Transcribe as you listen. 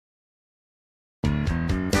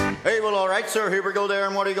Hey, well, all right, sir, here we go there,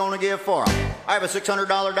 and what are you going to give for him? I have a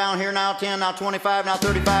 $600 down here, now 10, now 25, now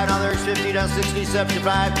 35, now there's 50, now 60,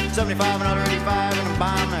 75, 75, another 85, and I'm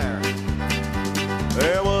buying there.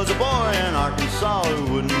 There was a boy in Arkansas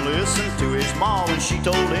who wouldn't listen to his ma when she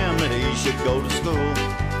told him that he should go to school.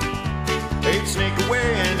 He'd sneak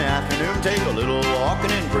away in the afternoon, take a little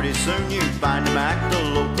walking, and pretty soon you'd find him at the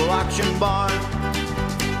local auction barn.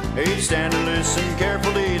 He'd stand and listen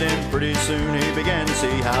carefully, then pretty soon he began to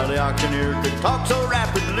see how the auctioneer could talk so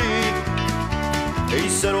rapidly.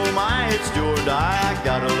 He said, oh my, it's do or die, I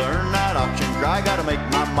gotta learn that auction cry, gotta make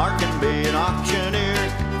my mark and be an auctioneer.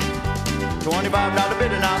 $25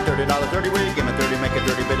 bid and now $30, 30, will you give me 30, make it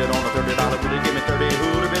 30, bid it on the $30, will you give me 30, who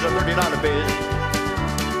would have bid a $30 bid?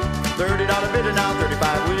 $30 bid and now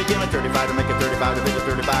 35, will you give me 35 to make it 35 to bid a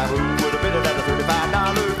 35, who would have bid it at a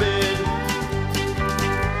 $35 bid?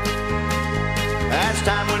 As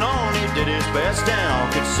time went on, he did his best, and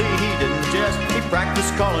all could see he didn't jest. He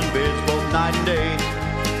practiced calling bids both night and day.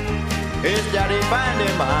 His daddy found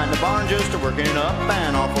him behind the barn just working up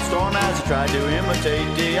an awful storm as he tried to imitate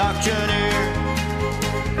the auctioneer.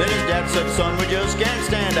 Then his dad said, son, we just can't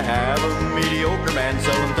stand to have a mediocre man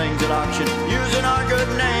selling things at auction using our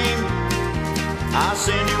good name. I'll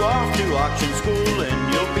send you off to auction school and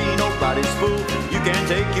you'll be nobody's fool. You can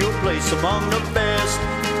take your place among the best.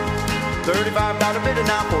 $35 bid and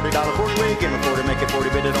now $40, 40, we give me 40, make it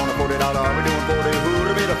 40, bid it on a $40, are we doing 40, who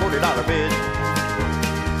would have bid a $40 bid?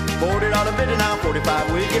 $40 bid and now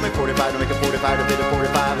 45, we give me 45 to make it 45 to bid a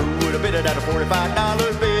 45, who would have bid it at a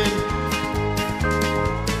 $45 bid?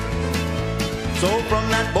 So from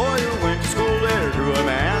that boy who went to school there grew a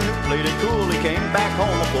man who played it cool. He came back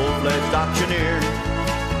home a full-fledged auctioneer.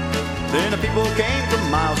 Then the people came from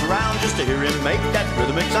miles around just to hear him make that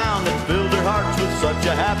rhythmic sound that filled their hearts with such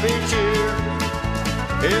a happy cheer.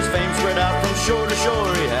 His fame spread out from shore to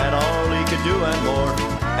shore. He had all he could do and more.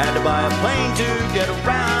 Had to buy a plane to get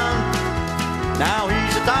around. Now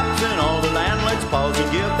he's the tops in all the land. Let's pause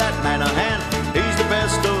and give that man a hand. He's the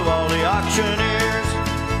best of all the auctioneers.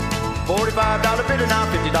 $45 bidder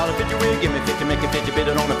now, $50, 50, will you give me 50, make it 50,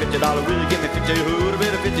 bid it on a $50, will you give me 50, who would have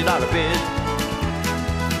bid a $50 bid?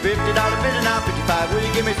 $50 bid now, 55, will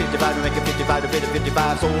you give me 55 to make it 55 to bid a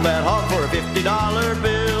 55, sold that hog for a $50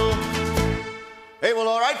 bill. Hey, well,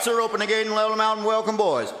 all right, sir, open the gate and level them out and welcome,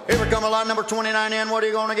 boys. Here we come a lot number 29 in, what are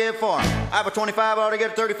you going to give for him? I have a 25, I ought to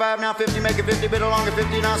get a 35, now 50, make it 50, bid longer,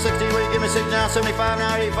 50, now 60, will you give me 60, now 75,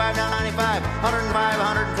 now 85, now 95, 105,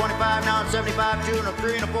 125, now 75, 2, and a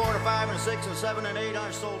 3, and a 4, and a 5, and a 6, and a 7, and 8,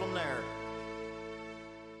 I sold them there.